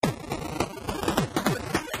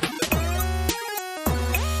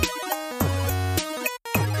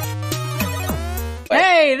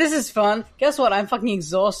is fun. Guess what? I'm fucking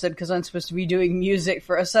exhausted because I'm supposed to be doing music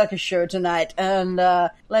for a circus show tonight. And,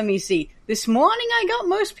 let me see. This morning I got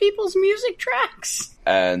most people's music tracks.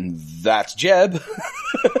 And that's Jeb.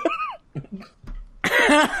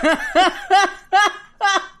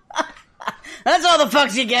 That's all the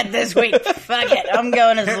fucks you get this week. Fuck it. I'm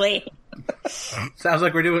going to sleep. Sounds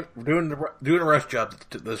like we're doing a rush job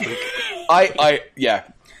this week. Yeah.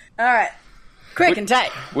 All right. Quick and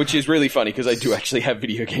tight. Which is really funny because I do actually have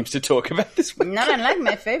video games to talk about this week. Not unlike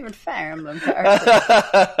my favorite Fire Emblem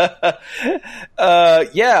character.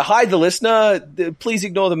 Hi, the listener. Please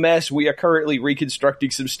ignore the mess. We are currently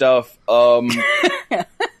reconstructing some stuff.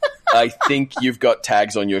 I think you've got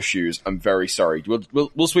tags on your shoes. I'm very sorry.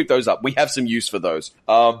 We'll sweep those up. We have some use for those.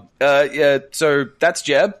 So that's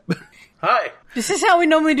Jeb. Hi. This is how we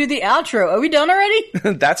normally do the outro. Are we done already?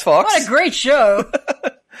 That's Fox. What a great show.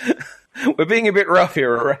 We're being a bit rough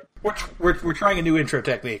here, all right? We're trying a new intro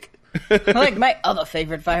technique. Like my other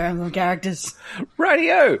favorite Fire Emblem characters.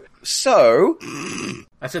 Radio. So...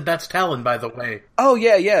 I said that's Talon, by the way. Oh,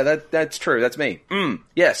 yeah, that's true. That's me.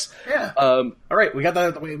 Yes. Yeah. All right, we got that out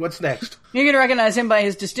of the way. What's next? You're going to recognize him by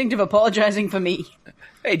his distinctive apologizing for me.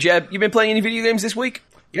 Hey, Jeb, you been playing any video games this week?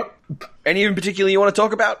 Yep. Any in particular you want to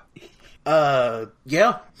talk about?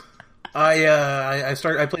 Yeah. I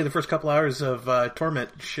played the first couple hours of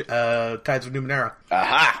Torment, Tides of Numenera.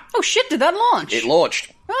 Aha! Oh shit, did that launch? It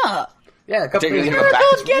launched. Ah. Yeah, a couple days ago.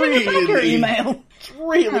 About getting a backer email. It's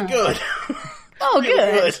really good. Oh,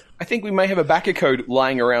 really good. I think we may have a backer code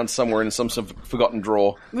lying around somewhere in some sort of forgotten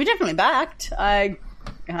drawer. We definitely backed. I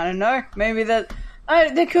don't know. Maybe that...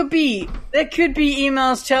 there could be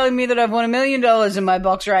emails telling me that I've won $1 million in my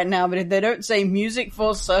box right now, but if they don't say Music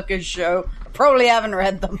for Circus Show, I probably haven't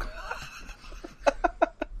read them.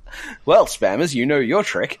 Well, spammers, you know your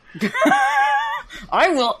trick. I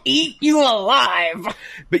will eat you alive.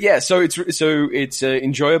 But yeah, so it's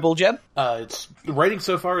enjoyable, Jeb. The writing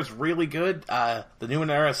so far is really good. The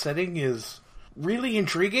Numenera setting is really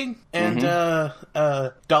intriguing, and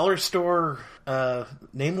Dollar Store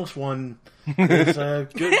Nameless One is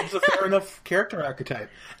good. It's a fair enough character archetype,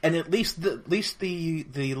 and at least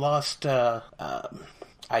the lost.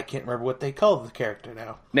 I can't remember what they call the character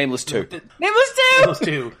now. Nameless 2. Nameless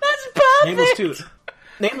 2. That's perfect.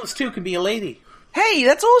 Nameless 2 can be a lady. Hey,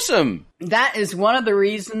 that's awesome. That is one of the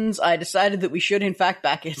reasons I decided that we should, in fact,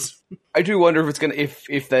 back it. I do wonder if it's gonna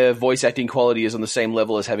if the voice acting quality is on the same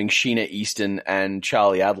level as having Sheena Easton and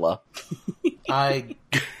Charlie Adler.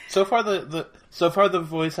 So far the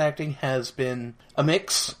voice acting has been a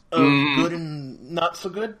mix of good and not so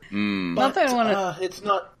good. But it's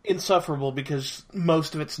not insufferable because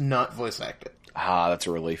most of it's not voice acted. Ah, that's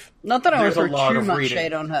a relief. Not that I want to throw too much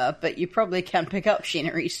shade on her, but you probably can pick up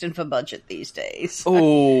Sheena Easton for budget these days.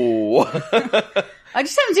 Oh. I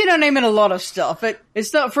just haven't seen her name in a lot of stuff.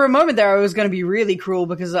 It's not, for a moment there I was going to be really cruel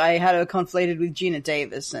because I had her conflated with Gina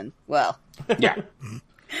Davis, and, well. Yeah.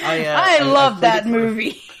 I love that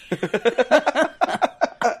movie.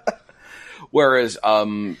 Whereas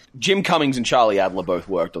Jim Cummings and Charlie Adler both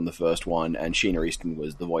worked on the first one, and Sheena Easton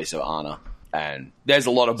was the voice of Anna. And there's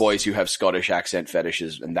a lot of boys who have Scottish accent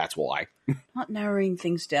fetishes, and that's why. Not narrowing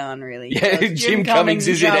things down, really. Yeah, Jim Cummings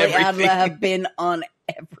is in Charlie everything. Adler have been on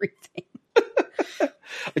everything.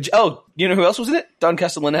 Oh, you know who else was in it? Don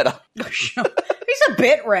Castellaneta. He's a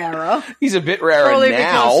bit rarer. He's a bit rarer Probably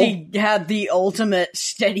now. because he had the ultimate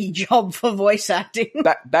steady job for voice acting.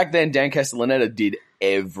 Back then, Dan Castellaneta did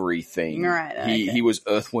everything. Right. Okay. He was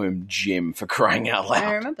Earthworm Jim, for crying out loud.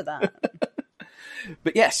 I remember that.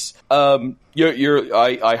 But yes,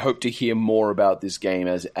 I hope to hear more about this game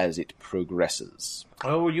as it progresses.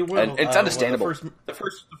 Oh, you will. And it's understandable. The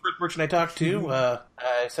first merchant I talked to, I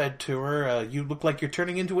said to her, "You look like you're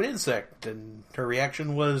turning into an insect," and her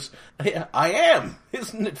reaction was, "I am.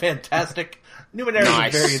 Isn't it fantastic?" Numenera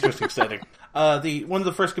is a very interesting setting. One of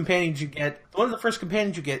the first companions you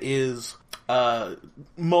get is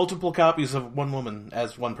multiple copies of one woman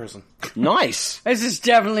as one person. Nice. This is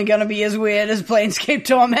definitely going to be as weird as Planescape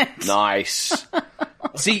Torment. Nice.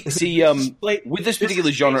 See, with this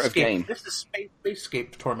particular genre of game, this is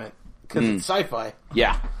Spacescape Torment because it's sci-fi.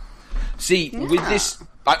 Yeah. See, with this,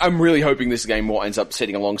 I'm really hoping this game more ends up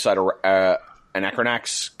sitting alongside an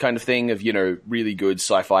Acronax kind of thing of, really good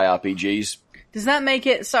sci-fi RPGs. Does that make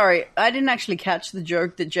it... Sorry, I didn't actually catch the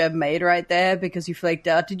joke that Jeb made right there because you flaked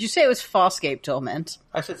out. Did you say it was Farscape Torment?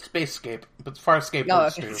 I said Spacescape, but Farscape Oh,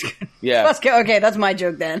 works okay. too. Yeah. Farscape, okay, that's my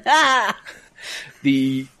joke then. Ah!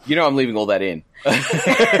 I'm leaving all that in.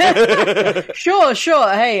 Sure.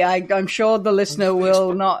 Hey, I'm sure the listener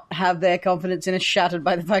will not have their confidence in us shattered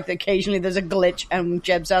by the fact that occasionally there's a glitch and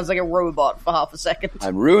Jeb sounds like a robot for half a second.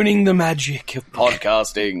 I'm ruining the magic of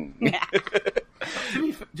podcasting.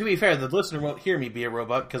 To be fair, the listener won't hear me be a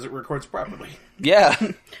robot because it records properly. Yeah.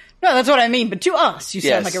 No, that's what I mean, but to us, you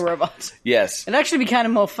sound Yes. like a robot. Yes. It'd actually be kind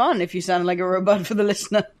of more fun if you sounded like a robot for the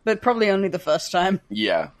listener, but probably only the first time.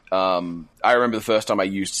 Yeah. I remember the first time I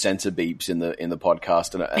used censor beeps in the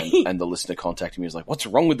podcast, and the listener contacted me. He was like, "What's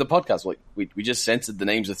wrong with the podcast?" Like, we just censored the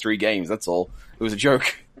names of 3 games. That's all. It was a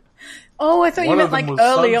joke. Oh, I thought you meant like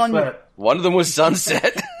early on. One of them was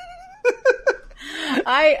Sunset.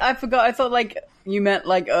 I forgot. I thought like you meant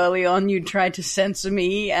like early on you tried to censor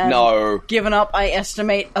me and No. given up, I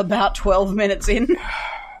estimate, about 12 minutes in.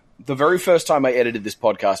 The very first time I edited this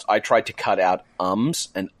podcast, I tried to cut out ums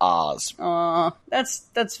and ahs.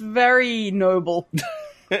 That's very noble.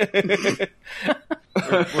 Brave,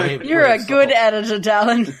 You're a brave good soul. editor,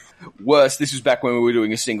 Talon. Worse, this was back when we were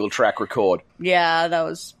doing a single track record, Yeah, that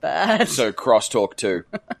was bad. so crosstalk too.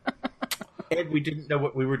 And we didn't know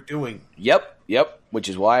what we were doing. Yep. Which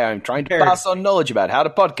is why I'm trying to pass on knowledge about how to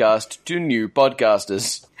podcast to new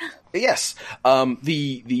podcasters. Yes.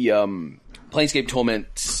 The Planescape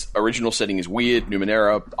Torment's original setting is weird.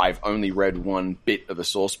 Numenera, I've only read one bit of a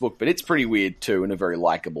source book, but it's pretty weird too in a very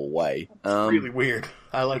likable way. Really weird.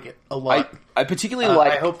 I like it a lot. I particularly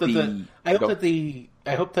like I hope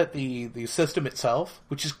that the system itself,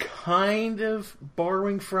 which is kind of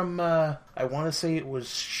borrowing from, I want to say it was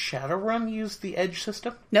Shadowrun used the Edge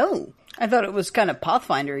system. No, I thought it was kind of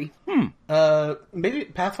Pathfinder-y. Maybe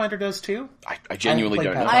Pathfinder does too. I genuinely I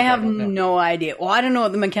don't know. haven't I have know. no idea. Well, I don't know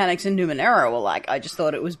what the mechanics in Numenera were like. I just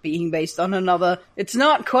thought it was being based on another. It's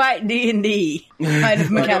not quite D&D kind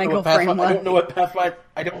of mechanical framework. I don't know what Pathfinder.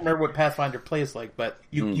 I don't remember what Pathfinder plays like, but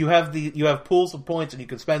you have pools of points and you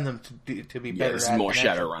can spend them to be Yeah, better. this is at more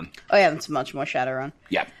connection. Shadowrun. Oh yeah, it's much more Shadowrun.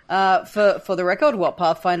 Yeah. For the record, what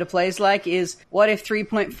Pathfinder plays like is what if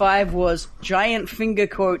 3.5 was giant finger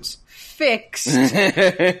quotes fixed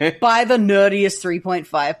by the nerdiest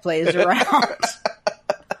 3.5 players around.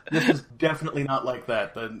 This is definitely not like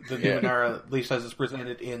that. The Numenera, at least as it's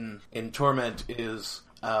presented in Torment, is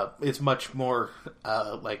it's much more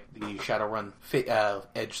like the Shadowrun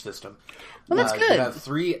Edge system. Well, that's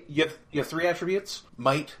good. You have three attributes: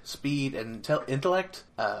 might, speed, and intellect.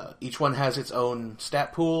 Each one has its own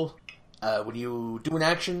stat pool. When you do an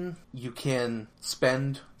action, you can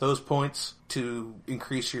spend those points to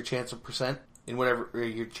increase your chance of percent in whatever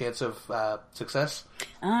your chance of success.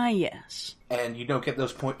 Ah, yes. And you don't get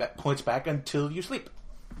those points back until you sleep.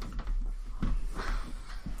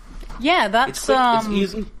 Yeah, that's It's quick, it's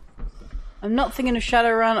easy. I'm not thinking of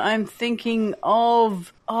Shadowrun. I'm thinking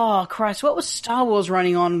of Christ, what was Star Wars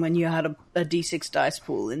running on when you had a D6 dice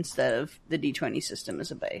pool instead of the D20 system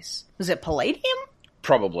as a base? Was it Palladium?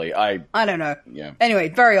 Probably. I don't know. Yeah. Anyway,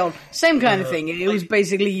 very old. Same kind of thing. It was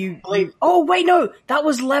basically you. Oh wait, no, that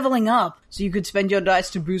was leveling up. So you could spend your dice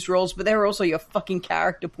to boost rolls, but they were also your fucking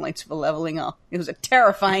character points for leveling up. It was a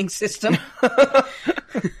terrifying system.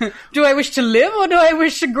 Do I wish to live or do I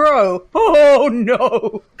wish to grow? Oh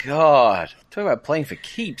no. God. Talk about playing for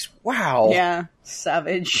keeps. Wow. Yeah,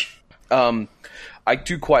 savage. I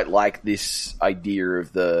do quite like this idea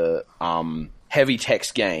of the heavy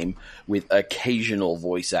text game with occasional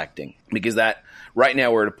voice acting, because that right now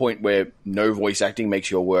we're at a point where no voice acting makes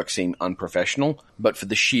your work seem unprofessional, but for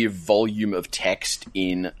the sheer volume of text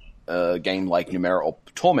in a game like Numenera or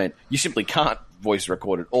Torment, you simply can't voice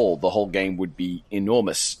record at all. The whole game would be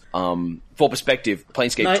enormous. For perspective,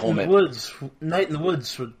 Planescape Torment... Night in the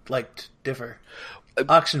Woods would like to differ.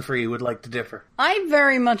 Oxenfree would like to differ. I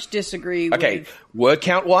very much disagree Okay, with... word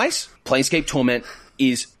count-wise, Planescape Torment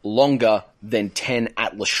is longer than 10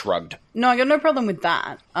 Atlas Shrugged. No, I got no problem with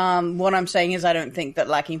that. What I'm saying is I don't think that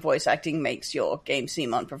lacking voice acting makes your game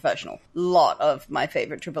seem unprofessional. A lot of my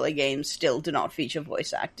favorite AAA games still do not feature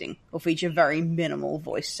voice acting, or feature very minimal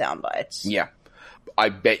voice sound bites. Yeah. I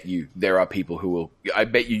bet you there are people who will... I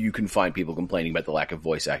bet you can find people complaining about the lack of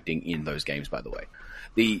voice acting in those games, by the way.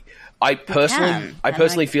 I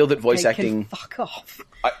personally feel that voice acting... Fuck off.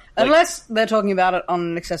 Unless they're talking about it on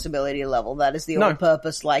an accessibility level, that is the old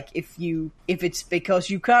purpose. Like, if it's because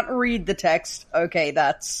you can't read the text, okay,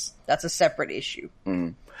 that's a separate issue.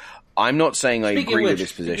 Mm. I'm not saying I agree with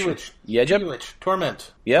this position. Yeah, Jeb?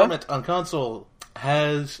 Torment. Yeah? Torment on console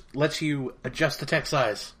lets you adjust the text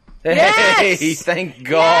size. Hey, thank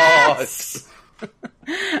God. Yes!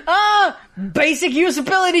 Basic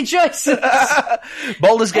usability choices.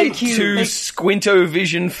 Baldur's Gate 2 Squinto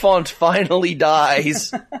Vision font finally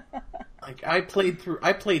dies. Like I played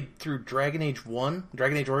through Dragon Age 1,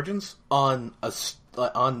 Dragon Age Origins on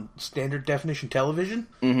on standard definition television.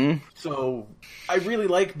 Mm-hmm. So I really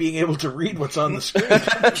like being able to read what's on the screen.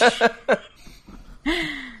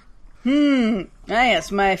 Ah,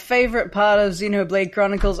 yes, my favorite part of Xenoblade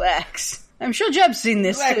Chronicles X. I'm sure Jeb's seen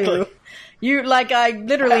this too. I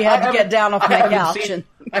literally had to get down off my couch.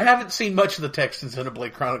 I haven't seen much of the text in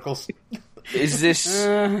Xenoblade Chronicles. Is this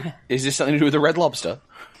something to do with the Red Lobster?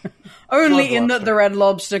 Only Blood in Lobster. the Red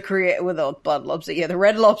Lobster Blood Lobster. Yeah, the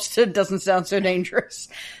Red Lobster doesn't sound so dangerous.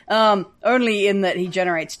 Only in that he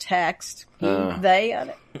generates text.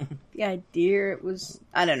 The idea it was,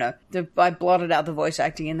 I don't know. I blotted out the voice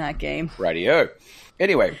acting in that game. Radio.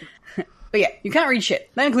 Anyway. But yeah, you can't read shit.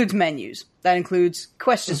 That includes menus. That includes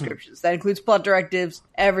quest descriptions. That includes plot directives.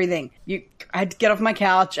 Everything. I had to get off my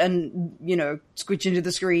couch and, switch into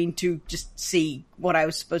the screen to just see what I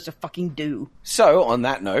was supposed to fucking do. So, on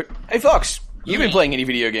that note, hey Fox, you've been playing any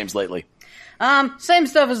video games lately? Same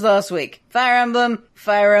stuff as last week. Fire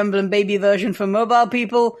Emblem baby version for mobile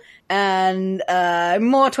people, and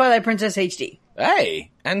more Twilight Princess HD. Hey,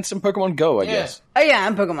 and some Pokemon Go, I guess. Oh yeah,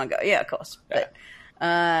 and Pokemon Go. Yeah, of course. Yeah.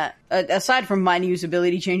 But aside from minor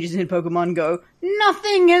usability changes in Pokemon Go,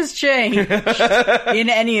 nothing has changed in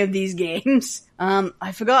any of these games.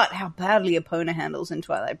 I forgot how badly Epona handles in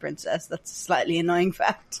Twilight Princess. That's a slightly annoying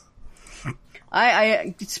fact.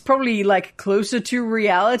 It's probably closer to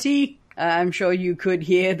reality. I'm sure you could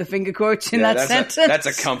hear the finger quotes in that sentence. That's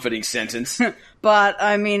a comforting sentence. But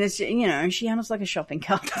I mean, it's she handles like a shopping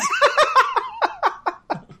cart.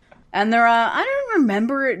 And I don't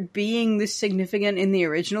remember it being this significant in the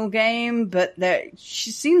original game, but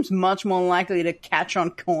she seems much more likely to catch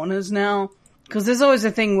on corners now. Because there's always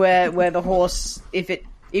a thing where the horse, if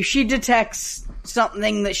she detects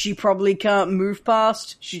something that she probably can't move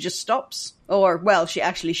past, she just stops. Or, well,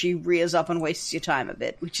 she rears up and wastes your time a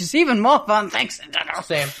bit, which is even more fun, thanks, Nintendo.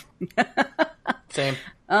 Same.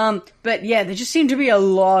 But yeah, there just seem to be a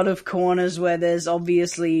lot of corners where there's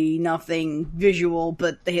obviously nothing visual,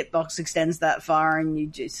 but the hitbox extends that far, and you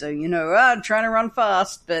just, I'm trying to run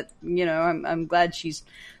fast, but, I'm glad she's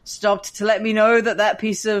stopped to let me know that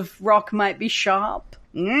piece of rock might be sharp.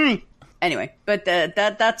 Anyway, but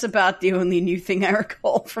that's about the only new thing I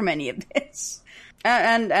recall from any of this.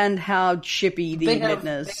 And how chippy the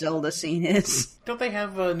Midna Zelda scene is. Don't they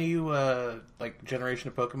have a new generation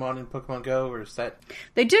of Pokemon in Pokemon Go, or is that?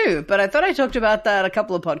 They do, but I thought I talked about that a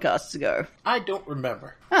couple of podcasts ago. I don't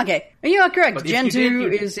remember. Okay, you are correct. But Gen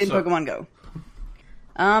 2 is in so. Pokemon Go.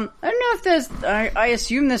 I don't know if there's... I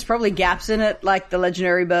assume there's probably gaps in it, like the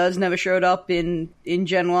legendary birds never showed up in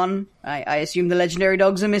Gen 1. I assume the legendary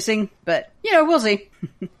dogs are missing, but, we'll see.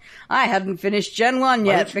 I hadn't finished Gen 1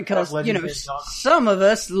 yet because, some of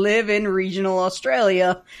us live in regional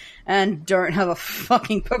Australia and don't have a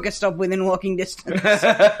fucking Pokestop within walking distance.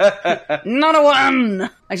 Not a one!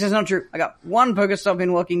 Actually, that's not true. I got one Pokestop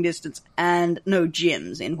in walking distance and no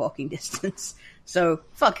gyms in walking distance. So,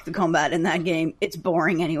 fuck the combat in that game. It's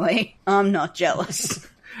boring anyway. I'm not jealous.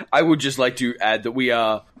 I would just like to add that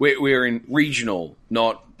we're in regional,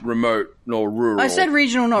 not remote nor rural. I said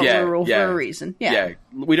regional, not rural, for a reason. Yeah.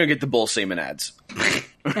 We don't get the ball semen ads.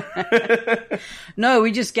 No,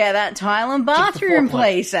 we just get that tile and bathroom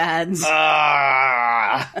place ads.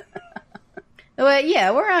 Well,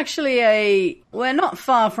 yeah, we're not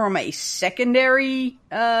far from a secondary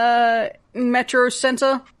metro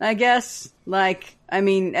center, I guess.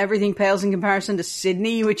 Everything pales in comparison to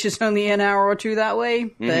Sydney, which is only an hour or two that way.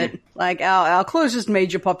 Mm-hmm. But, our closest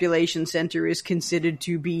major population center is considered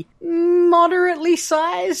to be moderately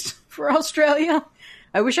sized for Australia.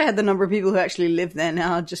 I wish I had the number of people who actually live there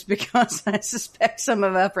now, just because I suspect some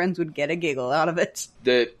of our friends would get a giggle out of it.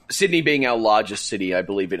 The Sydney being our largest city, I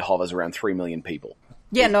believe it hovers around 3 million people.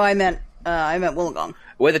 Yeah, no, I meant Wollongong.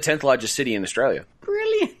 We're the 10th largest city in Australia.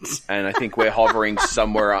 Brilliant. And I think we're hovering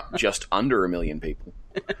somewhere just under 1 million people.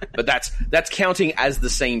 But that's counting as the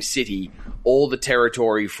same city, all the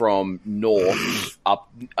territory from north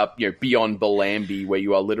up beyond Bellambi, where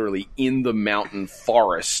you are literally in the mountain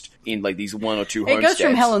forest in these one or two homesteads. It goes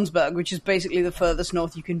from Helensburgh, which is basically the furthest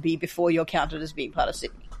north you can be before you're counted as being part of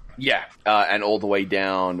Sydney. Yeah, and all the way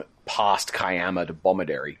down past Kiama to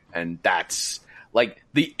Bomaderry, and that's...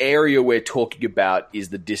 the area we're talking about is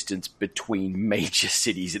the distance between major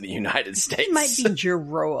cities in the United States. It might be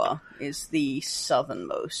Geroa is the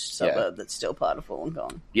southernmost suburb that's still part of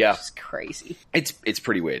Wollongong. Yeah. Which is crazy. It's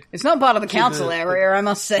pretty weird. It's not part of the council area, I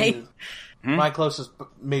must say. My closest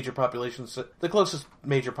major population, the closest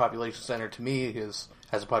major population center to me has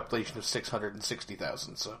a population of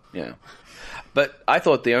 660,000. So Yeah. But I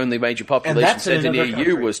thought the only major population that's in center near another you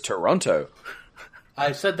country. was Toronto.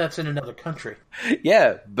 I said that's in another country.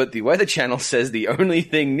 Yeah, but the Weather Channel says the only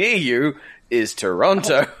thing near you is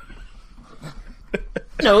Toronto.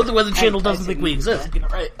 No, the Weather Channel doesn't think we exist.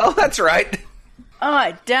 Right. Oh, that's right.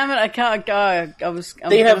 Oh, damn it! I can't go.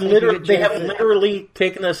 They have literally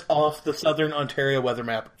taken us off the southern Ontario weather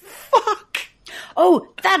map. Fuck. Oh,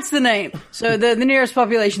 that's the name. So the nearest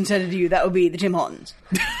population center to you, that would be the Tim Hortons.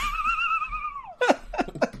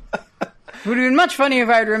 Would have been much funnier if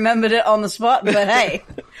I had remembered it on the spot, but hey,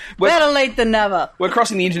 better late than never. We're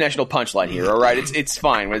crossing the international punchline here, all right? It's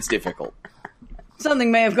fine when it's difficult.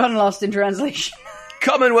 Something may have gotten lost in translation.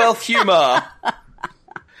 Commonwealth humor.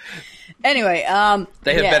 Anyway,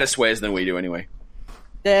 They have better swears than we do, anyway.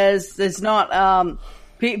 There's not.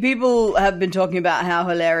 People have been talking about how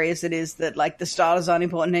hilarious it is that like the starters aren't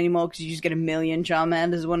important anymore because you just get a million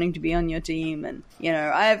Charmanders wanting to be on your team, and you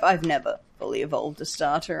know I've never fully evolved a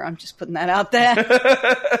starter. I'm just putting that out there.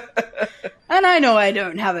 And I know I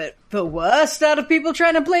don't have it the worst out of people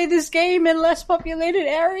trying to play this game in less populated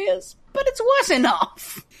areas, but it's worse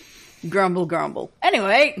enough. Grumble, grumble.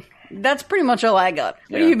 Anyway, that's pretty much all I got.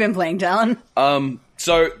 What have you been playing, Talon?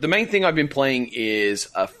 So the main thing I've been playing is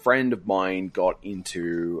a friend of mine got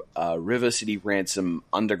into River City Ransom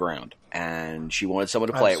Underground, and she wanted someone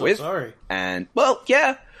to play it with. Sorry. And well,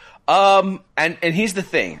 yeah. And here's the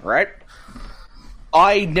thing, right?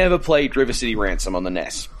 I never played River City Ransom on the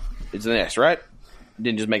NES. It's the NES, right?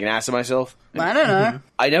 Didn't just make an ass of myself. I don't know.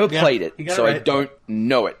 I never played it, so right. I don't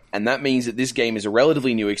know it. And that means that this game is a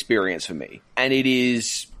relatively new experience for me. And it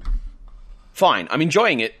is fine. I'm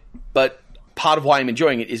enjoying it, but part of why I'm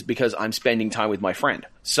enjoying it is because I'm spending time with my friend.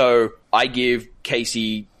 So I give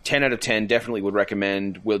Casey 10 out of 10, definitely would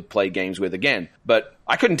recommend, would play games with again. But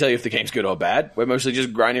I couldn't tell you if the game's good or bad. We're mostly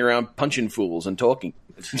just grinding around punching fools and talking.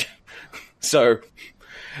 So,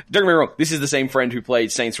 don't get me wrong, this is the same friend who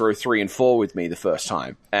played Saints Row 3 and 4 with me the first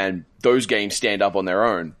time. And those games stand up on their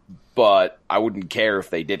own, but I wouldn't care if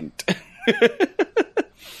they didn't.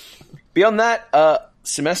 Beyond that,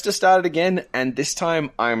 semester started again, and this time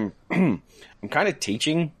I'm kind of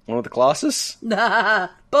teaching one of the classes.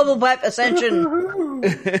 Bubble Pipe Ascension.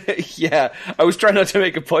 Yeah, I was trying not to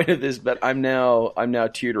make a point of this, but I'm now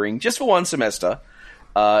tutoring just for one semester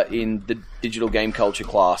in the digital game culture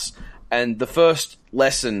class. And the first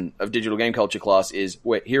lesson of digital game culture class is,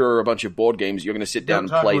 here are a bunch of board games. You're going to sit down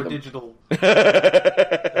and play them.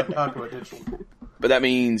 Don't talk about digital. But that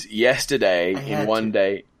means yesterday, in one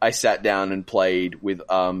day, I sat down and played with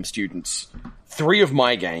students 3 of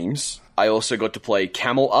my games. I also got to play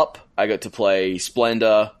Camel Up. I got to play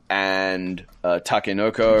Splendor and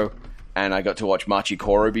Takenoko. And I got to watch Machi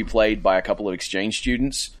Koro be played by a couple of exchange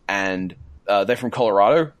students. And they're from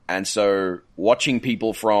Colorado. And so watching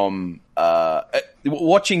people from...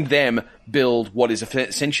 watching them build what is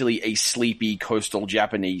essentially a sleepy coastal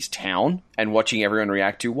Japanese town and watching everyone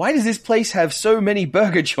react to, why does this place have so many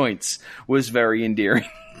burger joints, was very endearing.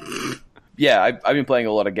 Yeah, I've been playing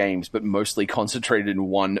a lot of games, but mostly concentrated in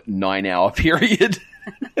one 9-hour period.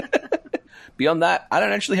 Beyond that, I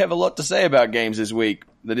don't actually have a lot to say about games this week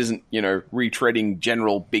that isn't, retreading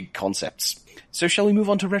general big concepts. So shall we move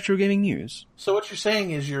on to retro gaming news? So what you're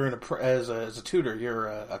saying is you're as a tutor, you're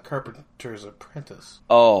a carpenter's apprentice.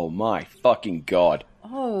 Oh my fucking god.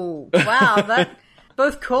 Oh, wow. That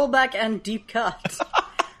both callback and deep cut.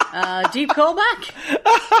 Deep callback?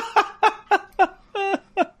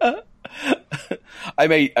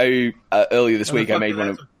 Earlier this week I made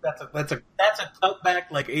one of... That's a cutback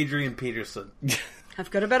like Adrian Peterson.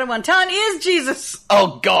 I've got a better one. Talon is Jesus!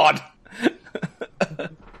 Oh god!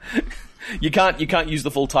 You can't use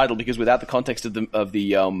the full title because without the context of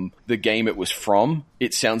the game it was from,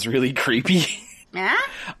 it sounds really creepy. Yeah?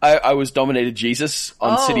 I was Dominated Jesus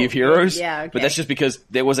on City of Heroes, yeah, okay. But that's just because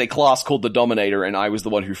there was a class called the Dominator and I was the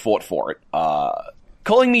one who fought for it.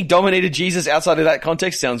 Calling me Dominated Jesus outside of that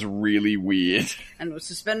context sounds really weird. And was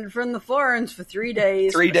suspended from the forums for 3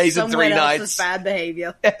 days. 3 days and 3 nights. Else's bad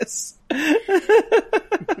behavior. Yes.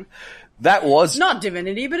 That was... Not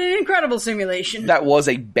Divinity, but an incredible simulation. That was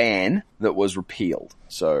a ban that was repealed,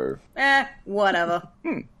 so... Whatever.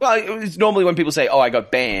 Well, it's normally when people say, I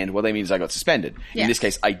got banned, well, that means I got suspended. Yeah. In this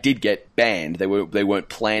case, I did get banned. They weren't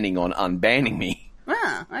planning on unbanning me.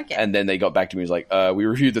 Ah, okay. And then they got back to me and was like, we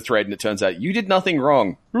reviewed the thread and it turns out you did nothing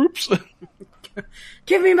wrong. Oops.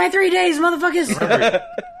 Give me my 3 days, motherfuckers!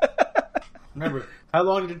 Remember, how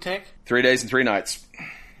long did it take? 3 days and 3 nights.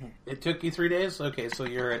 It took you 3 days? Okay, so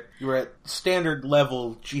you were at standard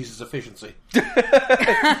level Jesus efficiency. Well,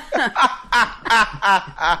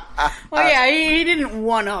 yeah, he didn't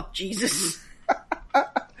one-up Jesus. I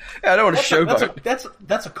don't want to showboat. That's a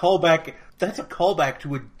callback. That's a callback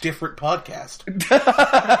to a different podcast.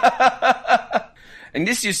 And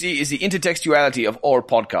this, you see, is the intertextuality of all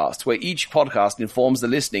podcasts, where each podcast informs the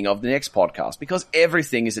listening of the next podcast, because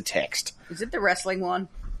everything is a text. Is it the wrestling one?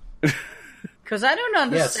 Because I don't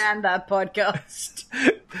understand that podcast.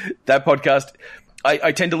 That podcast,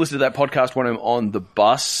 I tend to listen to that podcast when I'm on the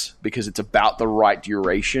bus, because it's about the right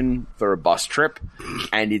duration for a bus trip,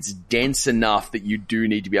 and it's dense enough that you do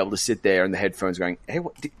need to be able to sit there in the headphones going, hey,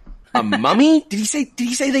 what... A mummy? Did he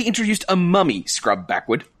say they introduced a mummy? Scrub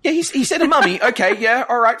backward. Yeah, he said a mummy. Okay, yeah,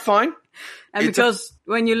 all right, fine. And because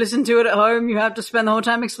when you listen to it at home, you have to spend the whole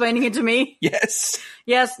time explaining it to me? Yes.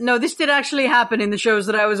 Yes, no, this did actually happen in the shows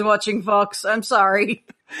that I was watching, Fox. I'm sorry.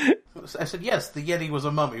 I said, yes, the Yeti was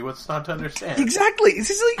a mummy. What's not to understand? Exactly. This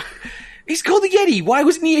is like, he's called the Yeti. Why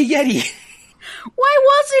wasn't he a Yeti? Why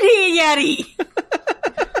wasn't he a Yeti?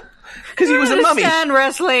 Because he was a mummy. Understand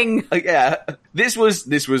wrestling. Yeah, this was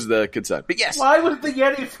the concern. But yes. Why was the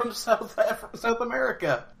Yeti from South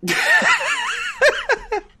America?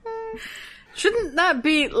 Shouldn't that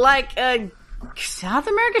be like South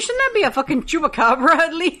America? Shouldn't that be a fucking chupacabra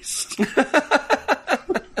at least?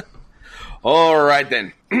 All right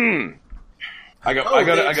then. I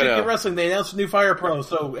got wrestling. They announced a new Fire Pro,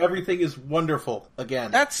 so everything is wonderful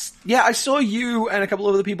again. I saw you and a couple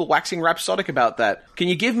of other people waxing rhapsodic about that. Can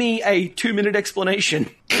you give me a 2-minute explanation?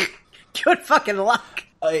 Good fucking luck.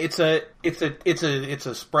 It's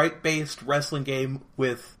a sprite-based wrestling game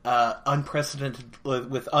with unmatched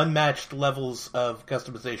levels of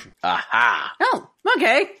customization. Aha! Oh,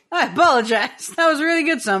 okay. I apologize. That was a really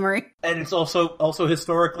good summary. And it's also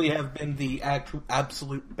historically have been the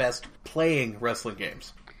absolute best playing wrestling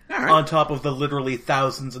games. All right. On top of the literally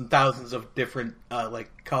thousands and thousands of different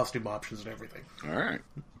costume options and everything. All right.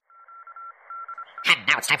 And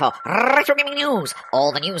now it's time for Retro Gaming News.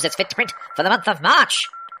 All the news that's fit to print for the month of March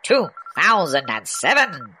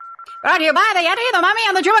 2007. Brought to you by the Yeti, the Mummy,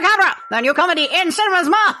 and the Chupacabra, the new comedy in cinemas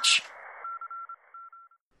March.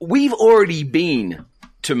 We've already been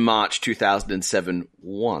to March 2007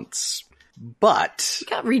 once, but you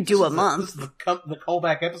can't redo a month. This is the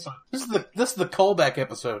callback episode. This is the callback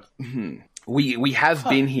episode. We have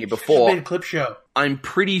been here before. It's been a clip show. I'm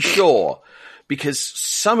pretty sure. Because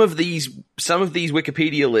some of these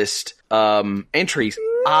Wikipedia list entries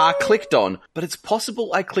are clicked on, but it's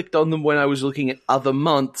possible I clicked on them when I was looking at other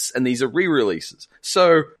months, and these are re-releases.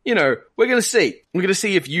 So, we're going to see. We're going to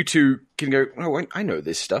see if you two can go, oh, I know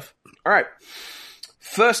this stuff. All right.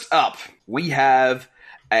 First up, we have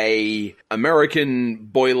a American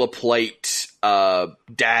boilerplate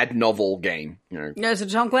dad novel game. No, is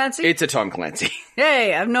it Tom Clancy? It's a Tom Clancy.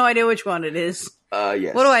 Hey, I have no idea which one it is.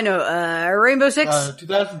 Yes. What do I know? Rainbow Six?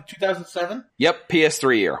 2007? Yep,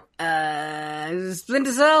 PS3 era. Is it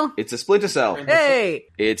Splinter Cell? It's a Splinter Cell. Hey!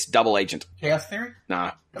 It's Double Agent. Chaos Theory?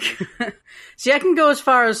 Nah. See, I can go as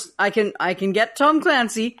far as I can get Tom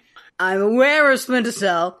Clancy. I'm aware of Splinter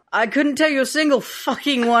Cell. I couldn't tell you a single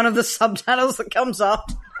fucking one of the subtitles that comes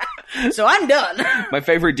up. So I'm done. My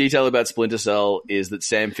favorite detail about Splinter Cell is that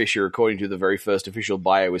Sam Fisher, according to the very first official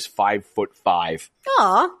bio, is 5'5".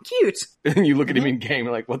 Aw, cute. And you look at him in game,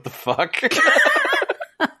 like, what the fuck?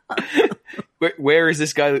 Where is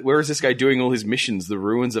this guy? Where is this guy doing all his missions? The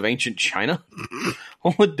ruins of ancient China?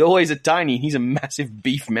 All the doorways are tiny. He's a massive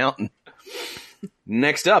beef mountain.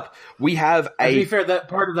 Next up, we have To be fair, that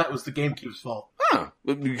part of that was the GameCube's fault. Huh.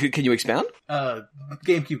 Can you expound?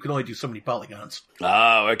 GameCube could only do so many polygons.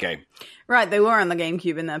 Oh, okay. Right, they were on the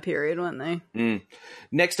GameCube in that period, weren't they?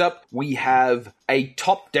 Next up, we have a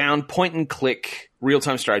top-down point-and-click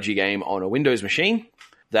real-time strategy game on a Windows machine.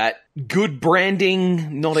 That good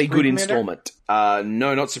branding, not a good installment.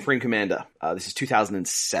 No, not Supreme Commander. This is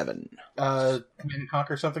 2007. Command &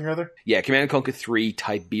 Conquer something or other? Yeah, Command & Conquer 3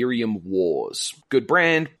 Tiberium Wars. Good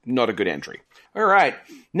brand, not a good entry. All right,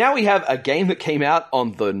 now we have a game that came out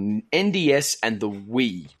on the NDS and the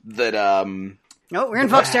Wii that Oh, we're in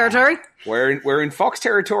Fox territory. We're in Fox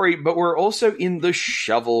territory, but we're also in the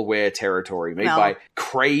shovelware territory, made by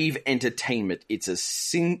Crave Entertainment. It's a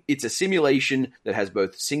simulation that has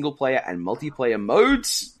both single player and multiplayer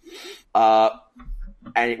modes.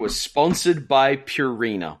 And it was sponsored by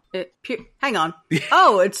Purina. Hang on.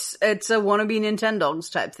 Oh, it's a wannabe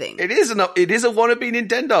Nintendogs type thing. It is a wannabe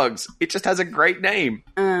Nintendogs. It just has a great name.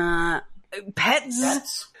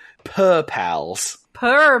 Pets? Purpals.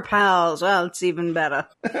 Purpals. Well, it's even better.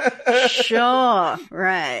 Sure.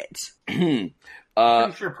 Right. I'm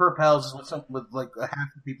pretty sure per pals is with like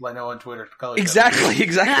half the people I know on Twitter call each Exactly.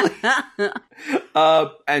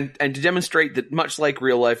 And to demonstrate that much like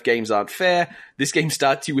real life games aren't fair, this game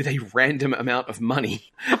starts you with a random amount of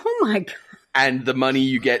money. Oh my god. And the money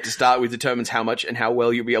you get to start with determines how much and how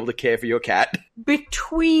well you'll be able to care for your cat.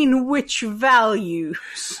 Between which values?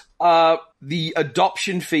 The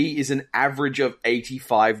adoption fee is an average of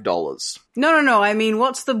 $85. No. I mean,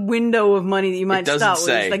 what's the window of money that you might start with?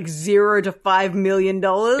 say. It's like $0 to $5 million?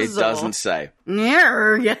 It doesn't say.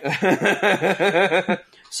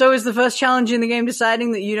 So is the first challenge in the game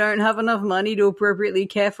deciding that you don't have enough money to appropriately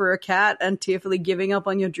care for a cat and tearfully giving up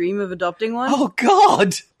on your dream of adopting one? Oh,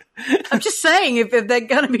 God! I'm just saying, if they're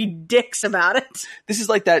gonna be dicks about it. This is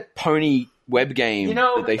like that pony web game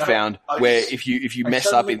that they found, where if you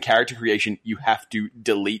mess up in character creation, you have to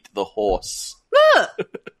delete the horse.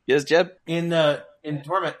 Yes, Jeb? In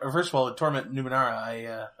Torment, or first of all, in Torment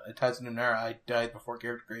Numenera, Tides of Numenera, I died before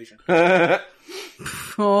character creation.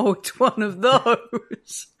 Oh, it's one of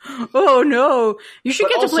those. Oh no. You should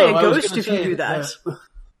get to play a ghost if you do that.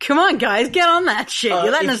 Come on, guys, get on that shit.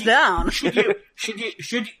 You're letting us down. Should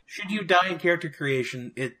you die in character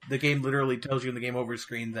creation? The game literally tells you in the game over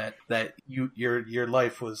screen that your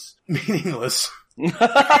life was meaningless.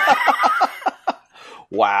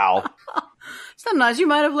 Wow. It's not nice. You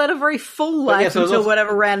might have led a very full life until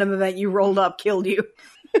whatever random event you rolled up killed you.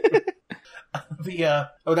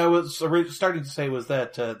 What I was starting to say was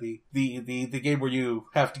that the game where you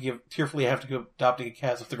have to tearfully go adopting a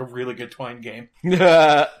cat is like a really good Twine game.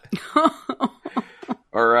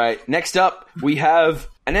 All right. Next up, we have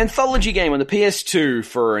an anthology game on the PS2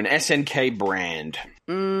 for an SNK brand.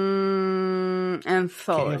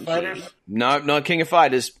 Anthology. King of Fighters? No, not King of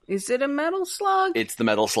Fighters. Is it a Metal Slug? It's the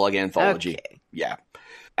Metal Slug anthology. Okay. Yeah.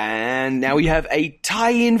 And now we have a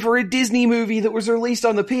tie-in for a Disney movie that was released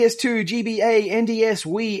on the PS2, GBA, NDS,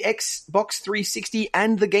 Wii, Xbox 360,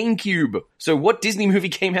 and the GameCube. So what Disney movie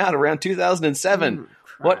came out around 2007?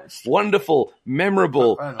 What wonderful,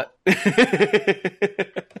 memorable...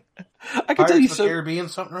 I can tell you so. Caribbean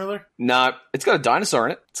something or other? No, it's got a dinosaur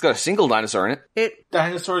in it. It's got a single dinosaur in it.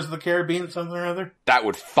 Dinosaurs of the Caribbean something or other? That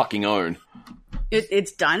would fucking own.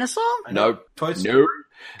 It's dinosaur? No. Toy Story?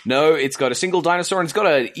 No, it's got a single dinosaur and it's got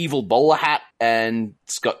an evil bowler hat and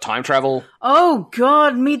it's got time travel. Oh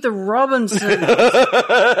god, Meet the Robinsons.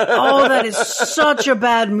 Oh, that is such a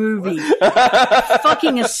bad movie.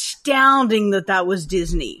 Fucking astounding that was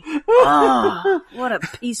Disney. Oh, what a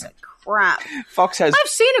piece of crap. Fox has... I've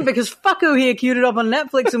seen it because Fucko here queued it up on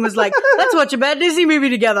Netflix and was like, let's watch a bad Disney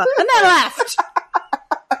movie together. And then left.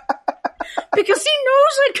 Because he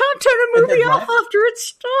knows I can't turn a movie off after it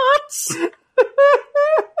starts.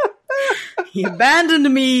 He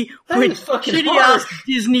abandoned me with shitty-ass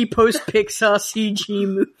Disney post-Pixar CG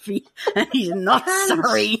movie, and he's not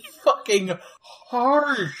sorry. Fucking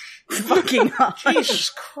harsh. Fucking harsh. Jesus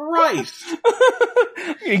Christ.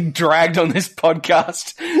 Getting dragged on this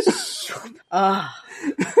podcast.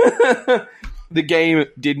 The game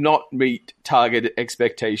did not meet target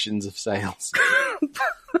expectations of sales.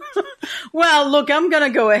 Well, look, I'm going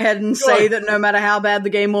to go ahead and say that no matter how bad the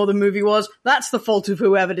game or the movie was, that's the fault of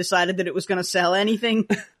whoever decided that it was going to sell anything.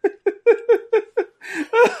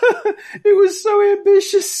 It was so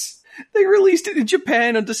ambitious. They released it in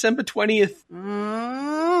Japan on December 20th.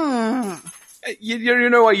 You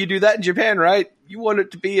know why you do that in Japan, right? You want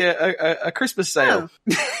it to be a Christmas sale.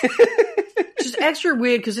 Just extra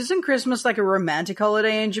weird, because isn't Christmas like a romantic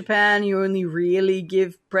holiday in Japan? You only really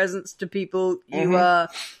give presents to people you are...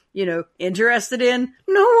 interested in.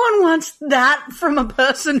 No one wants that from a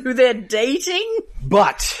person who they're dating.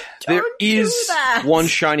 But there is one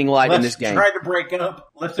shining light in this game. Let's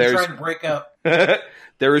try to break up.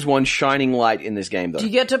 There is one shining light in this game, though. Do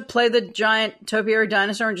you get to play the giant topiary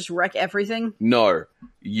dinosaur and just wreck everything? No.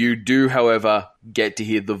 You do, however, get to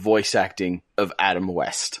hear the voice acting of Adam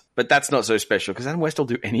West. But that's not so special, because Adam West will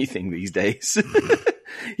do anything these days.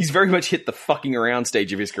 He's very much hit the fucking around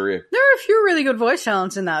stage of his career. There are a few really good voice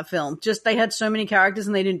talents in that film. Just they had so many characters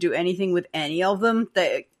and they didn't do anything with any of them.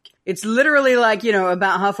 It's literally like,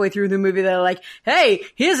 about halfway through the movie, they're like, hey,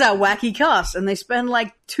 here's our wacky cast. And they spend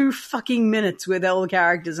like 2 fucking minutes with all the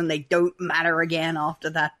characters and they don't matter again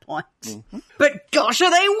after that point. Mm-hmm. But gosh,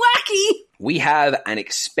 are they wacky! We have an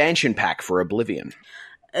expansion pack for Oblivion.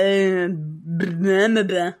 That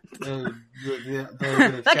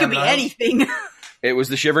could be anything. It was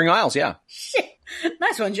the Shivering Isles, yeah. Shit.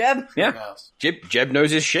 Nice one, Jeb. Yeah. Jeb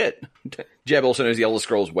knows his shit. Jeb also knows the Elder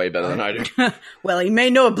Scrolls way better than I do. Well, he may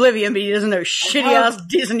know Oblivion, but he doesn't know shitty-ass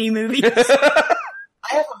Disney movies. I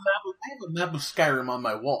have a map of Skyrim on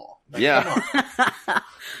my wall. Like, yeah.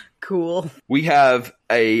 Cool. We have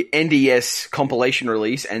a NDS compilation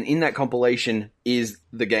release, and in that compilation is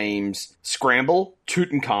the games Scramble,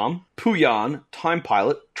 Tutankhamun, Puyan, Time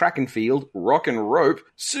Pilot, Track and Field, Rock and Rope,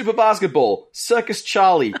 Super Basketball, Circus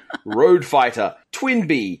Charlie, Road Fighter,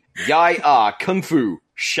 Twinbee, Yai Ah, Kung Fu,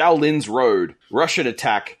 Shaolin's Road, Russian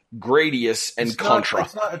Attack, Gradius, and Contra.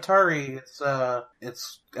 It's not Atari.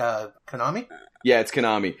 It's Konami. Yeah, it's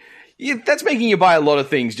Konami. Yeah, that's making you buy a lot of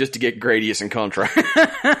things just to get Gradius and Contra.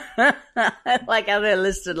 I like how they're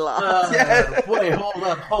listed last. Wait,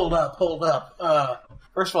 hold up.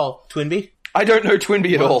 First of all, Twinbee. I don't know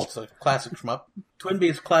Twinbee at all. It's a classic shmup. Twinbee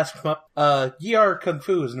is a classic shmup. Yar Kung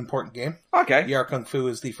Fu is an important game. Okay. Yar Kung Fu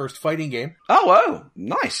is the first fighting game. Oh,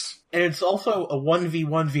 nice. And it's also a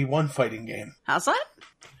 1v1v1 fighting game. How's that?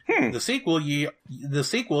 The sequel,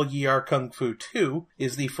 Yar Kung Fu 2,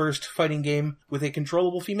 is the first fighting game with a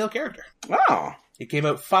controllable female character. Oh, It came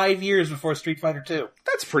out 5 years before Street Fighter 2.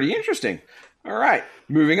 that's pretty interesting. All right,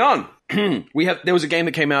 moving on. There was a game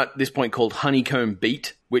that came out at this point called Honeycomb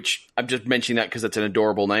Beat, which I'm just mentioning that because it's an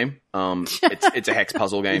adorable name. It's a hex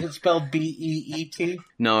puzzle game. Is it spelled B-E-E-T?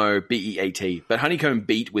 No, B-E-A-T. But Honeycomb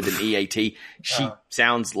Beat with an E-A-T. She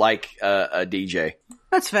sounds like a DJ.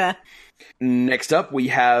 That's fair. Next up, we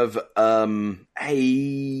have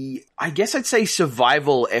I guess I'd say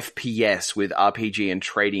survival FPS with RPG and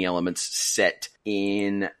trading elements set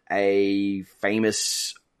in a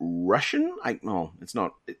famous Russian? It's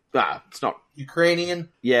not. It's not. Ukrainian?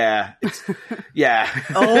 Yeah. Yeah.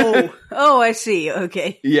 Oh, I see.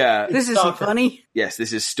 Okay. Yeah. This isn't Stalker. funny. Yes,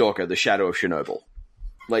 this is Stalker, the Shadow of Chernobyl.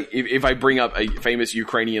 Like, if I bring up a famous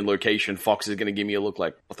Ukrainian location, Fox is going to give me a look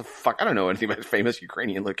like, what the fuck? I don't know anything about famous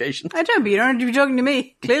Ukrainian locations. I don't, but you don't have to be talking to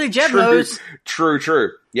me. Clearly, Jeb knows.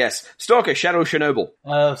 True. Yes. Stalker, Shadow of Chernobyl.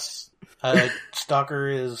 Stalker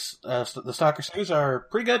is... the Stalker series are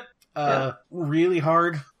pretty good. Really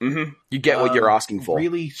hard. Mm-hmm. You get what you're asking for.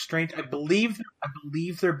 Really strange. I believe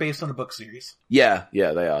they're based on a book series. Yeah,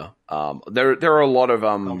 they are. There are a lot of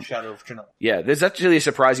Called Shadow of Chernobyl. Yeah, there's actually a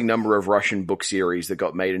surprising number of Russian book series that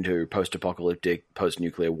got made into post-apocalyptic,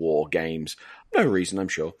 post-nuclear war games. No reason, I'm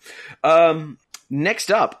sure.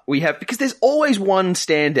 Next up, we have, because there's always one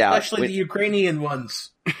standout. Especially the Ukrainian ones.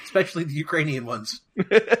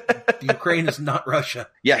 The Ukraine is not Russia.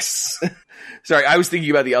 Yes. Sorry, I was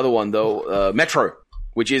thinking about the other one, though. Metro,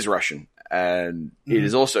 which is Russian. And it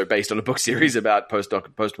is also based on a book series about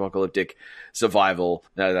post-apocalyptic survival.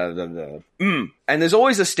 And there's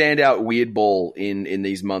always a standout weird ball in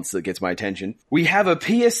these months that gets my attention. We have a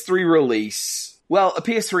PS3 release. Well, a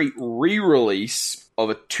PS3 re-release of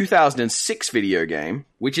a 2006 video game,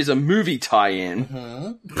 which is a movie tie-in.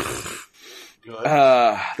 Good.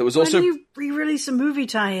 That was Why also... do you re-release a movie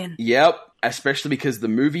tie-in? Yep, especially because the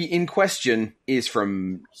movie in question is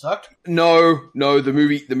from... Sucked? No, the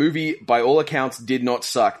movie, by all accounts, did not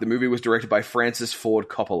suck. The movie was directed by Francis Ford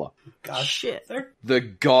Coppola. God. Shit. The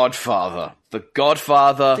Godfather. The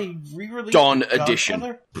Godfather They re-released Dawn The Edition.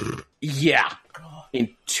 Godfather? Yeah. In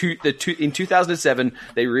 2007,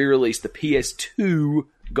 they re-released the PS2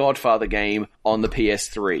 Godfather game on the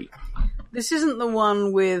PS3. This isn't the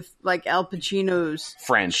one with, like, Al Pacino's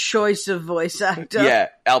Friend. choice of voice actor. Yeah,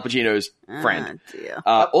 Al Pacino's friend. Ah, dear.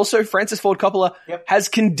 Also, Francis Ford Coppola has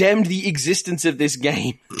condemned the existence of this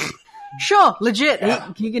game. Sure, legit.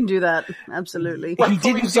 He can do that. Absolutely.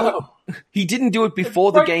 He didn't do it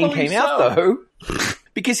before the game came out, though.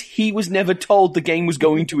 Because he was never told the game was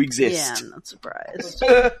going to Yeah, exist. I'm not surprised.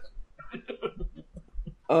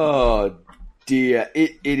 Oh, dear.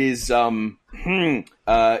 It is, yeah.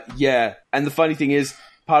 And the funny thing is,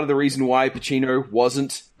 part of the reason why Pacino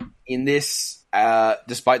wasn't in this,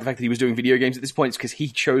 despite the fact that he was doing video games at this point, is because he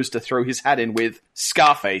chose to throw his hat in with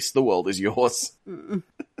Scarface, The World Is Yours. And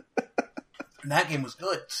that game was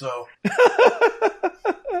good, so...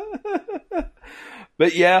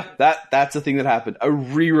 But yeah, that's a thing that happened. A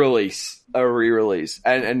re-release.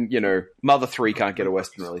 And you know, Mother 3 can't get a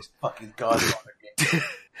Western release. Fucking Godfather game.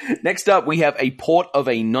 Next up, we have a port of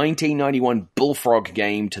a 1991 Bullfrog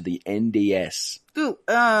game to the NDS. Ooh,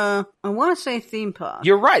 I want to say theme park.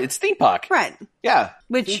 You're right, it's Theme Park. Right. Yeah.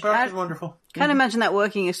 Which Theme Park I is wonderful. can't imagine that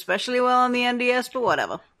working especially well on the NDS, but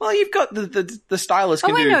whatever. Well, you've got the stylus Oh,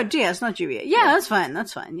 can wait, do... no, DS, not GBA. Yeah, that's fine.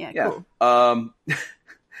 Yeah, Yeah. cool.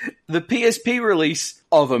 The PSP release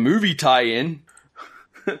of a movie tie-in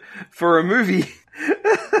for a movie...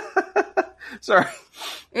 Sorry.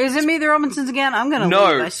 Is it Meet the Robinsons again? I'm gonna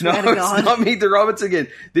No, leave, I swear no, to God. it's not Meet the Roberts again.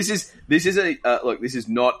 This is a look. This is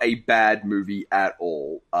not a bad movie at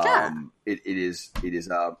all. It is.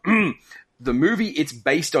 The movie it's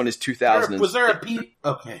based on is 2000. Was there a P?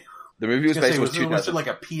 Okay. The movie was based on was 2000. it like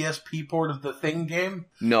a PSP port of the Thing game?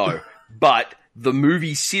 No, but the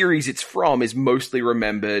movie series it's from is mostly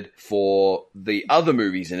remembered for the other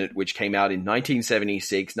movies in it, which came out in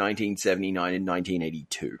 1976, 1979, and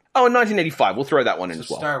 1982. Oh, and 1985. We'll throw that one in as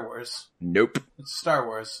well. Star Wars. Nope. It's Star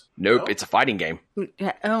Wars. Nope, No? it's a fighting game.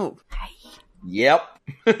 Oh, Yep.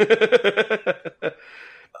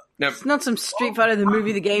 No, it's not some Street Fighter the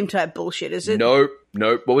movie, the game type bullshit, is it? nope.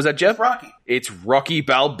 What was that, Jeff? Rocky. It's Rocky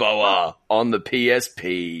Balboa on the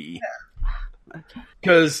PSP. Okay.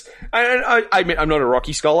 Because I admit I'm not a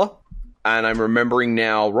Rocky scholar, and I'm remembering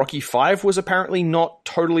now Rocky 5 was apparently not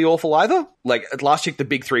totally awful either. Like, at last check, the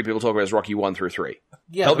big three people talk about is Rocky 1 through 3.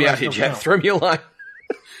 Yeah, Help the me out rest here, don't Jeff. count. Throw me a line.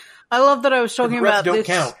 I love that I was talking The rest about don't this.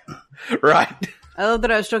 count. Right. I love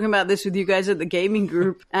that I was talking about this with you guys at the gaming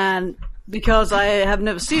group, and because I have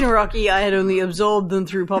never seen a Rocky, I had only absorbed them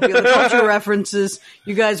through popular culture references.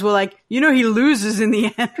 You guys were like, you know he loses in the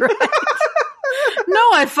end, right? No,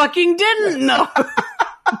 I fucking didn't know.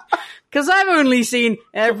 Because I've only seen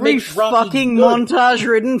every makes Rocky fucking good.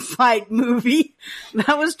 montage-ridden fight movie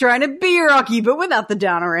that was trying to be Rocky, but without the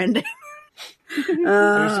downer ending. There's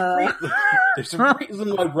a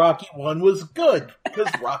reason why Rocky 1 was good, because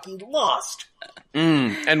Rocky lost.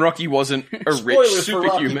 And Rocky wasn't a rich Spoilers for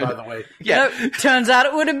Rocky, superhuman. by the way. Yeah. Nope, turns out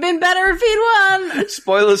it would have been better if he'd won.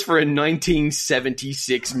 Spoilers for a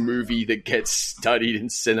 1976 movie that gets studied in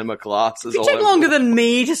cinema classes. If you take longer than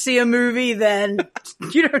me to see a movie, then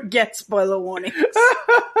you don't get spoiler warnings.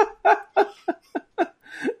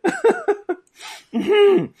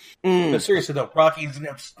 No, seriously though, Rocky's an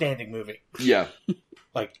outstanding movie. Yeah.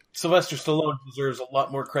 Like, Sylvester Stallone deserves a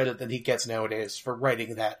lot more credit than he gets nowadays for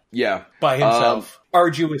writing that Yeah. by himself,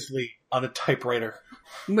 arduously on a typewriter.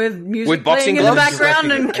 With music With boxing playing in the gloves?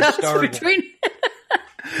 background and Directing it and cuts starring it. between.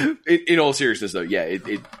 In all seriousness, though, yeah,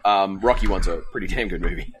 Rocky 1's a pretty damn good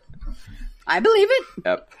movie. I believe it.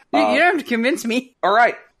 Yep. You don't have to convince me. All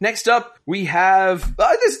right. Next up, we have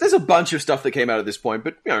there's a bunch of stuff that came out at this point,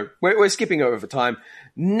 but you know we're skipping over time.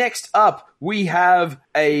 Next up, we have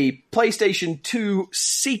a PlayStation 2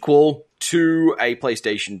 sequel to a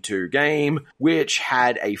PlayStation 2 game, which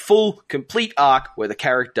had a full, complete arc where the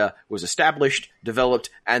character was established, developed,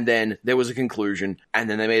 and then there was a conclusion, and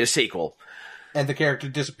then they made a sequel. And the character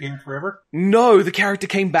disappeared forever? No, the character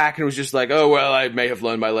came back and was just like, oh, well, I may have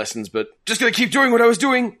learned my lessons, but just gonna keep doing what I was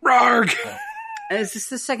doing. Rarg! Is this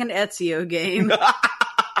the second Ezio game?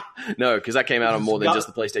 No, because that came out on more than just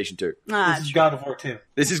the PlayStation 2. Ah, This is God of War 2.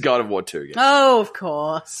 This is God of War 2. Yes. oh, of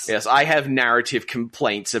course. Yes, I have narrative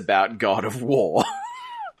complaints about God of War.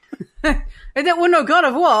 Well, no, God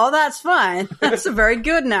of War, that's fine. That's a very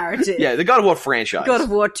good narrative. Yeah, the God of War franchise. God of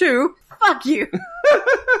War 2, fuck you.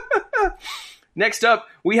 Next up,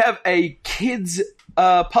 we have a kids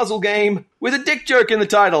puzzle game with a dick joke in the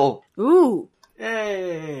title. Ooh,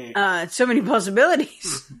 Hey! so many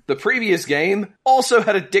possibilities. The previous game also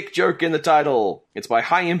had a dick joke in the title. It's by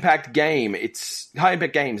High Impact Games, and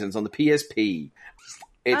it's on the PSP.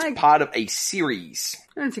 It's part of a series.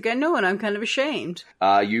 I don't think I know it. I'm kind of ashamed.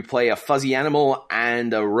 You play a fuzzy animal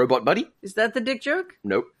and a robot buddy. Is that the dick joke?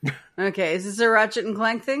 Nope. Okay, is this a Ratchet and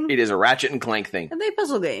Clank thing? It is a Ratchet and Clank thing. Are they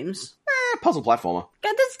puzzle games? Puzzle platformer.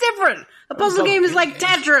 God, that's different. A puzzle game is like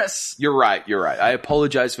Tetris. You're right. I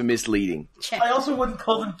apologize for misleading. I also wouldn't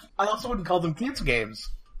call them kids games.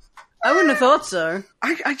 I wouldn't have thought so.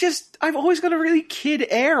 I've always got a really kid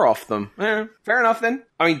air off them. Fair enough then.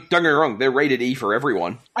 I mean, don't get me wrong, they're rated E for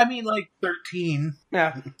everyone. I mean, like 13.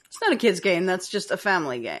 Yeah. It's not a kid's game. That's just a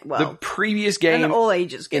family game. The Well, previous an game all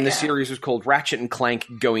ages game. in the series was called Ratchet and Clank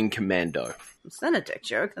Going Commando. It's not a dick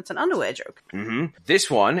joke. That's an underwear joke. This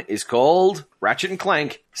one is called Ratchet and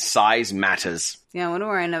Clank Size Matters. Yeah, I wonder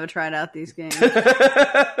why I never tried out these games.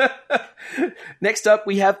 Next up,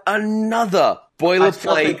 we have another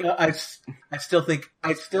boilerplate. I still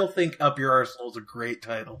think Up Your Arsenal is a great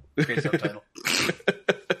title. Great subtitle.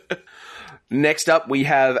 Next up, we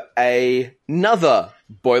have another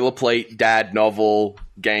boilerplate dad novel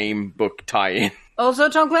game book tie-in. Also,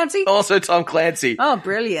 Tom Clancy? Also, Tom Clancy. Oh,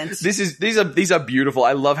 brilliant. These are beautiful.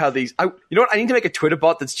 I love how these. You know what? I need to make a Twitter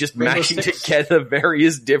bot that's just Rainbow mashing Six. together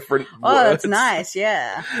various different Oh, words. that's nice,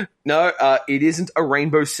 yeah. No, it isn't a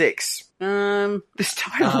Rainbow Six. Um, This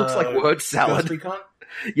title looks like word salad. Ghost Recon?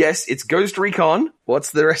 Yes, it's Ghost Recon.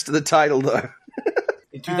 What's the rest of the title though?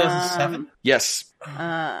 In 2007? Yes.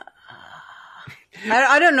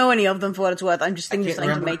 I don't know any of them for what it's worth. I'm just thinking of can't something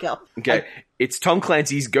to remember. make up. Okay. It's Tom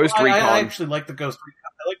Clancy's Ghost I Recon. actually like the Ghost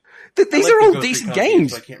Recon. These I are like all the Ghost decent Recon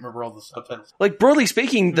games. but I can't remember all the subtitles. Like, broadly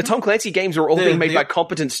speaking, the Tom Clancy games are all being made the- by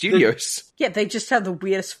competent studios. Yeah, they just have the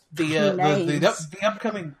weirdest names.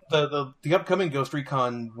 The upcoming Ghost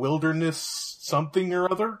Recon Wilderness something or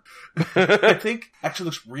other, I think, actually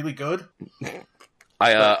looks really good.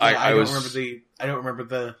 I don't remember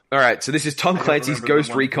the. All right, so this is Tom don't Clancy's remember the Ghost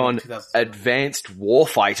one Recon from 2007. Advanced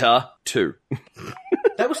Warfighter 2.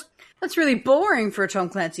 That was That's really boring for a Tom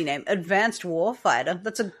Clancy name. Advanced Warfighter.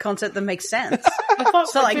 That's a concept that makes sense. I thought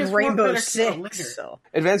It's not like Advanced Rainbow Warfighter came out Six. later. Or...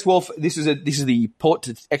 Advanced Warf. This is the port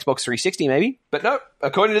to Xbox 360, maybe. But no,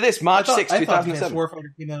 according to this, March 6, I thought Advanced 2007.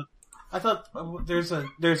 Warfighter came out. I thought there's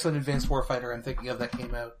an Advanced Warfighter I'm thinking of that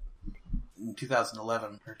came out in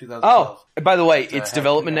 2011 or 2012. Oh, by the way, its had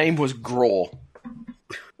development came out. name was Graw.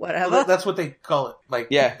 Whatever. Well, that's what they call it. Like,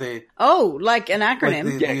 Yeah. Oh, like an acronym.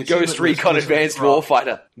 Like the- Yeah, achievement Ghost Recon was Advanced Graw.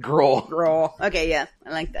 Warfighter. Graw. Raw. Okay, yeah, I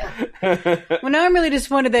like that. Well, now I'm really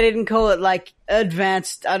disappointed they didn't call it like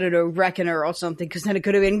Advanced, I don't know, Reckoner or something, because then it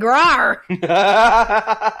could have been Grar.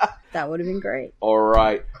 That would have been great. All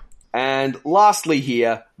right. And lastly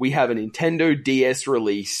here, we have a Nintendo DS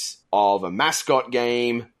release of a mascot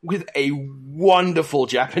game with a wonderful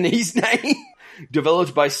Japanese name.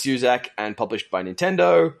 Developed by Suzak and published by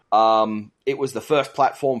Nintendo. It was the first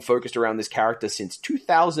platform focused around this character since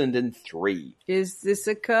 2003. Is this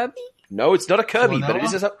a Kirby? No, it's not a Kirby,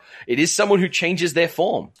 Klonoa? but it is someone who changes their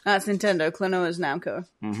form. That's Nintendo. Klonoa is Namco.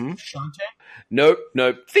 Shantae? Nope.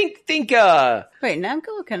 Think Wait, Namco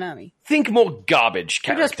or Konami? more garbage Who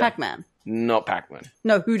character. does Pac-Man? Not Pac-Man.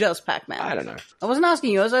 No, who does Pac-Man? I don't know. I wasn't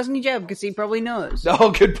asking you, I was asking you, Jeb, because he probably knows.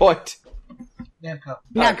 Oh, good point. Namco.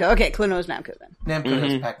 Namco, okay, Klonoa's Namco then. Namco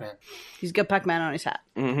does Pac-Man. He's got Pac-Man on his hat.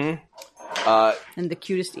 Uh, And the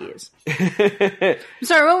cutest ears. I'm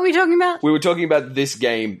sorry, what were we talking about? we were talking about this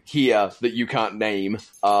game here that you can't name.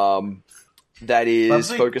 That is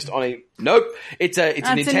Bubsy? focused on a nope. It's a It's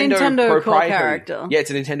a Nintendo, Nintendo core proprietary character. Yeah, it's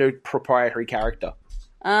a Nintendo proprietary character.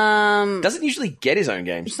 Doesn't usually get his own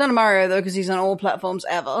games. It's not a Mario though, because he's on all platforms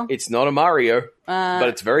ever. It's not a Mario, but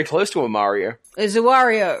it's very close to a Mario. It's a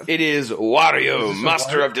Wario. It is Wario,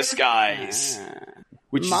 Master of Disguise,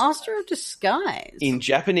 which is Master of Disguise. in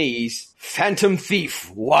Japanese Phantom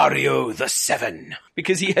Thief Wario the Seven,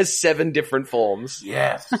 because he has 7 different forms.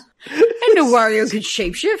 Yes. I know Wario could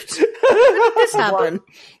shapeshift. When did this happen?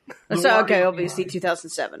 So, okay, Wario- obviously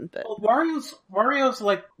 2007, but Well,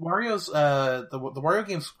 Wario's the Wario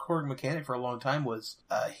game's core mechanic for a long time was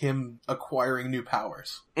him acquiring new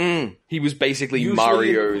powers. He was basically Usually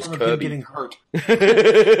Mario's in the form of him Kirby. getting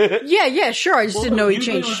hurt. yeah, sure. I just didn't know he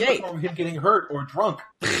Usually changed it was in the shape. form of him getting hurt or drunk.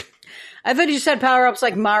 I thought he just had power ups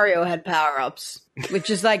like Mario had power ups, which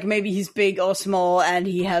is like maybe he's big or small and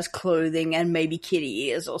he has clothing and maybe kitty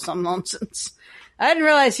ears or some nonsense. I didn't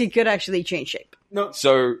realize he could actually change shape. No,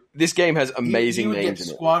 So this game has amazing he would names get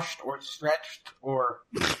in it. squashed or stretched or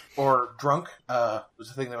drunk. Was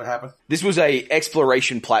the thing that would happen. This was a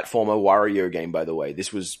exploration platformer Wario game, by the way.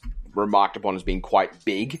 This was remarked upon as being quite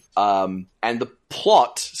big. And the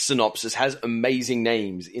plot synopsis has amazing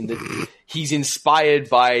names in that he's inspired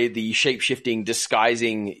by the shape-shifting,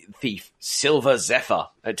 disguising thief, Silver Zephyr.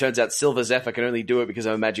 And it turns out Silver Zephyr can only do it because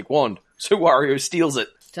of a magic wand. So Wario steals it.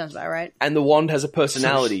 Sounds about right. And the wand has a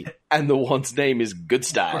personality. And the wand's name is Good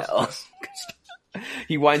Style.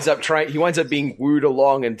 He winds up being wooed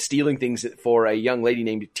along and stealing things for a young lady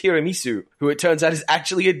named Tiramisu, who it turns out is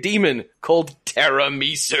actually a demon called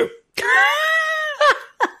Teramisu.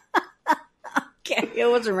 Okay, I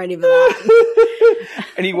wasn't ready for that.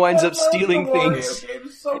 And he winds up stealing I love the things. Wario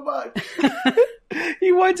games so much.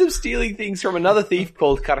 He winds up stealing things from another thief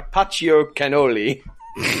called Carpaccio Cannoli.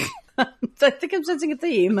 I think I'm sensing a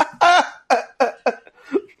theme.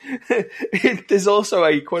 There's also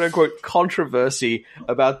a quote-unquote controversy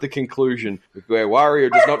about the conclusion, where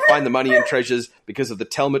Wario does not find the money and treasures because of the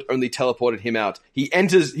Telmet only teleported him out. He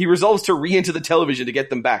resolves to re-enter the television to get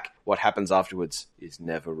them back. What happens afterwards is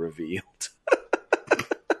never revealed.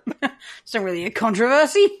 It's not really a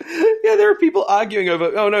controversy. Yeah, there are people arguing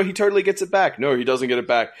over, oh no, he totally gets it back. No, he doesn't get it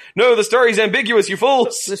back. No, the story's ambiguous, you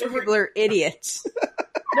fools! Those people are idiots.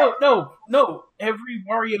 No. Every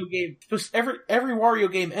Wario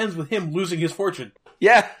game ends with him losing his fortune.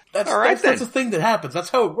 Yeah, That's then. a thing that happens. That's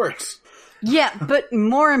how it works. Yeah, but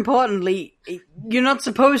more importantly, you're not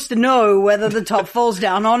supposed to know whether the top falls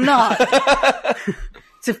down or not.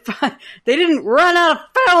 They didn't run out of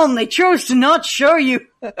film. They chose to not show you.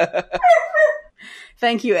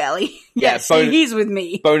 Thank you, Ellie. Yeah, Yes, bonus- he's with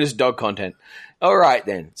me. Bonus dog content. All right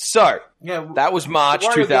then. So Yeah, that was March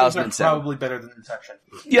Wario games are 2007. probably better than Inception.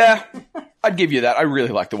 Yeah, I'd give you that. I really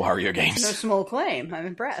like the Wario No games. small claim. I'm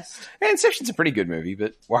impressed. And Inception's a pretty good movie,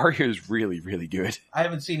 but Wario's really, really good. I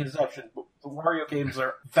haven't seen Inception, but the Wario games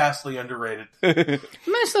are vastly underrated.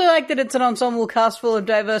 Mostly like that it's an ensemble cast full of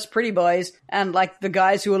diverse pretty boys, and like the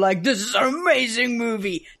guys who are like, this is an amazing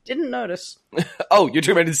movie. Didn't notice. Oh, you're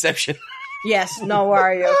talking about Inception. Yes, no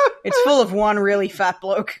Wario. It's full of one really fat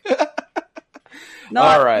bloke.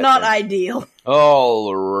 Not, All right, not then. ideal.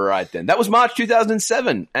 All right, then. That was March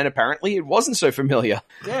 2007, and apparently it wasn't so familiar.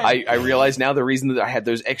 Yeah. I realize now the reason that I had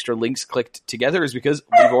those extra links clicked together is because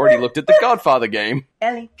we've already looked at the Godfather game.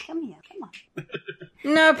 Ellie, come here, come on.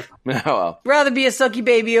 Nope. Oh, well. Rather be a sucky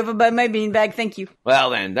baby over by my beanbag, thank you.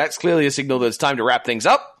 Well, then, that's clearly a signal that it's time to wrap things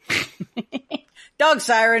up. Dog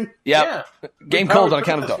siren. Yep. Yeah. Game We called powered on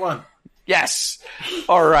account of this dog. one. Yes.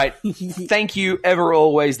 All right. Thank you, ever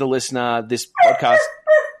always, the listener. This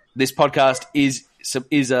podcast is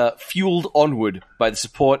fueled onward by the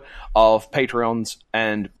support of Patreons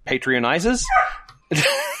and Patreonizers.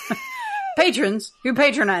 Patrons who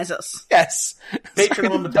patronize us. Yes.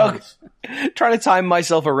 Patron on the tongues. Trying to time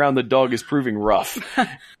myself around the dog is proving rough.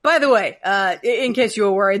 By the way, in case you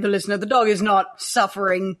were worried, the listener, the dog is not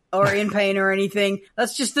suffering or in pain or anything.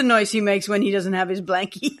 That's just the noise he makes when he doesn't have his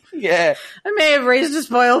blankie. Yeah. I may have raised a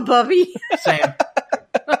spoiled puppy. Same.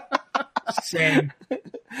 Same.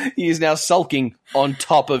 He is now sulking on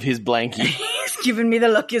top of his blankie. He's giving me the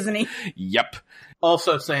look, isn't he? Yep.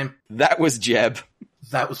 Also same. That was Jeb.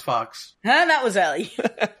 That was Fox. Huh? That was Ellie.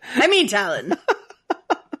 I mean Talon.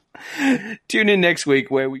 Tune in next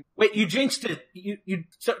week where we... Wait, you jinxed it.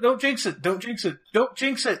 Don't jinx it. Don't jinx it. Don't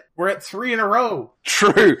jinx it. We're at 3 in a row.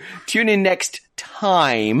 True. Tune in next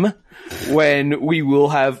time when we will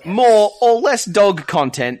have more or less dog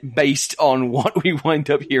content based on what we wind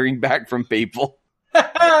up hearing back from people.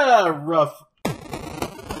 Rough.